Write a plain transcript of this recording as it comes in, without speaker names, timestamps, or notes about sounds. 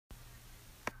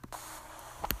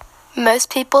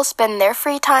Most people spend their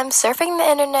free time surfing the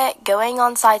internet, going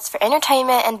on sites for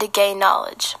entertainment and to gain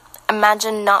knowledge.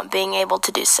 Imagine not being able to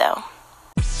do so.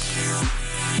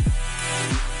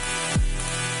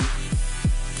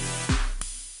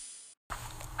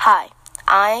 Hi,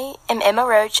 I am Emma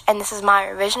Roach, and this is my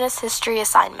revisionist history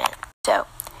assignment. So,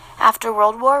 after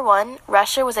World War I,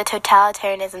 Russia was a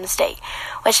totalitarianism state,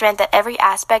 which meant that every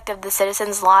aspect of the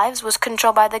citizens' lives was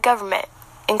controlled by the government,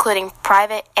 including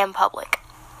private and public.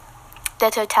 The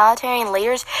totalitarian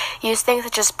leaders used things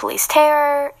such as police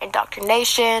terror,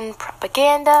 indoctrination,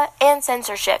 propaganda, and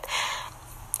censorship.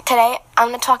 Today, I'm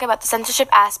going to talk about the censorship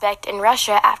aspect in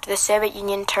Russia after the Soviet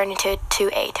Union turned into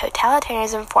a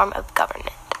totalitarianism form of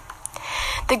government.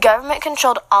 The government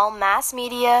controlled all mass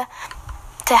media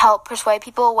to help persuade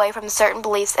people away from certain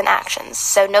beliefs and actions.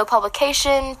 So no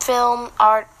publication, film,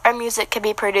 art, or music could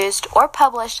be produced or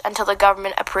published until the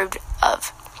government approved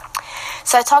of.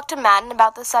 So I talked to Madden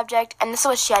about this subject, and this is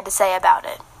what she had to say about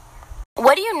it.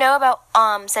 What do you know about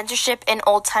censorship in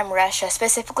old-time Russia,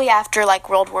 specifically after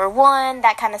World War I,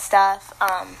 that kind of stuff?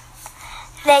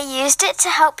 They used it to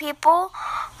help people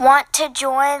want to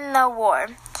join the war,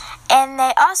 and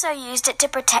they also used it to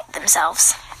protect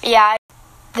themselves. Yeah,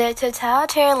 the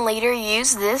totalitarian leader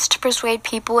used this to persuade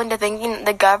people into thinking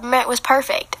the government was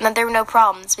perfect and that there were no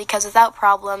problems, because without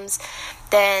problems,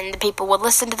 then the people would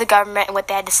listen to the government and what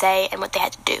they had to say and what they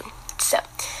had to do. So,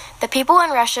 the people in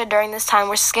Russia during this time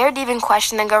were scared to even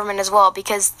question the government as well,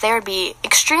 because there would be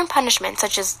extreme punishments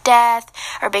such as death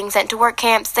or being sent to work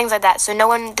camps, things like that. So no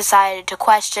one decided to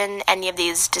question any of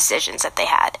these decisions that they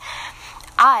had.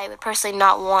 I would personally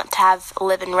not want to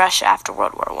live in Russia after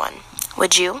World War I.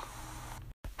 Would you?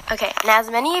 Okay, now as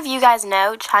many of you guys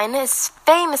know, China is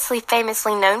famously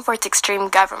known for its extreme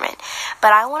government,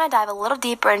 but I want to dive a little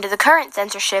deeper into the current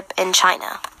censorship in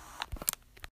China.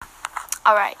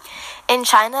 Alright, in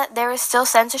China, there is still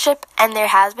censorship, and there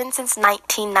has been since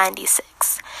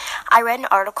 1996. I read an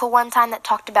article one time that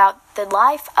talked about the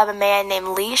life of a man named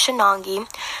Li Shenongi,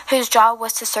 whose job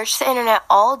was to search the internet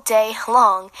all day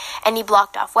long, and he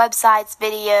blocked off websites,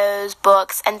 videos,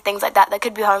 books, and things like that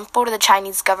could be harmful to the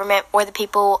Chinese government or the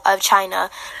people of China,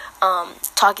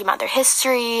 talking about their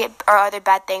history or other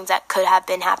bad things that could have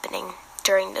been happening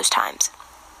during those times.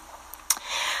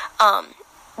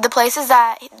 The places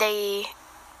that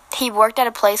he worked at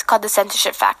a place called the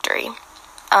Censorship Factory.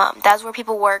 That's where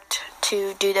people worked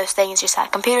to do those things, just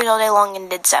had computers all day long and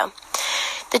did so.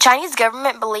 The Chinese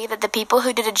government believed that the people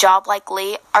who did a job like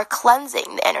Li are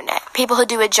cleansing the internet. People who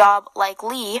do a job like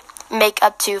Li make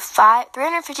up to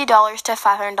 $350 to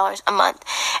 $500 a month,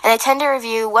 and they tend to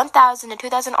review 1,000 to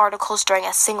 2,000 articles during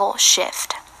a single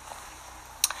shift.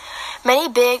 Many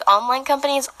big online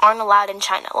companies aren't allowed in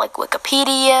China, like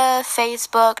Wikipedia,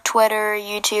 Facebook, Twitter,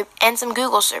 YouTube, and some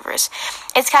Google servers.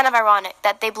 It's kind of ironic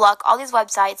that they block all these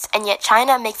websites, and yet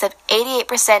China makes up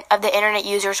 88% of the internet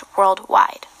users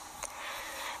worldwide.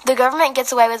 The government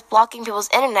gets away with blocking people's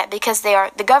internet because they are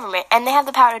the government, and they have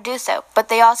the power to do so, but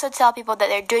they also tell people that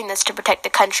they're doing this to protect the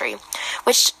country,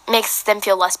 which makes them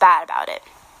feel less bad about it.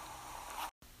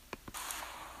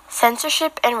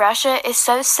 Censorship in Russia is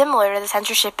so similar to the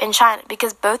censorship in China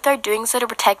because both are doing so to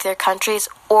protect their countries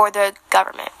or their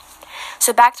government.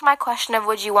 So back to my question of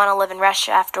would you want to live in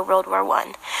Russia after World War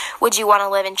I? Would you want to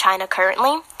live in China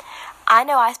currently? I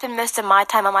know I spend most of my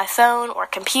time on my phone or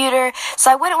computer, so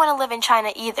I wouldn't want to live in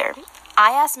China either.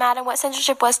 I asked Madden what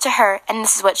censorship was to her, and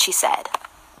this is what she said.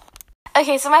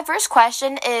 Okay, so my first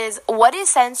question is, what is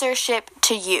censorship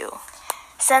to you?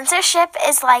 Censorship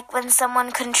is like when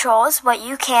someone controls what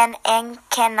you can and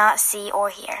cannot see or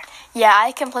hear. Yeah,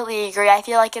 I completely agree. I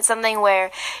feel like it's something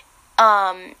where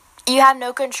you have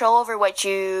no control over what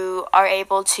you are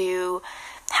able to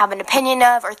have an opinion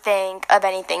of or think of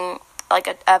anything,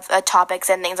 of topics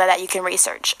and things like that you can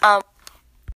research.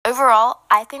 Overall,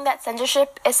 I think that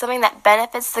censorship is something that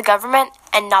benefits the government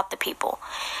and not the people.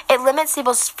 It limits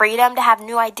people's freedom to have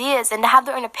new ideas and to have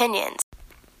their own opinions.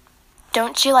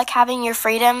 Don't you like having your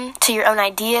freedom to your own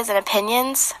ideas and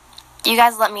opinions? You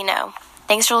guys let me know.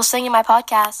 Thanks for listening to my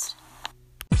podcast.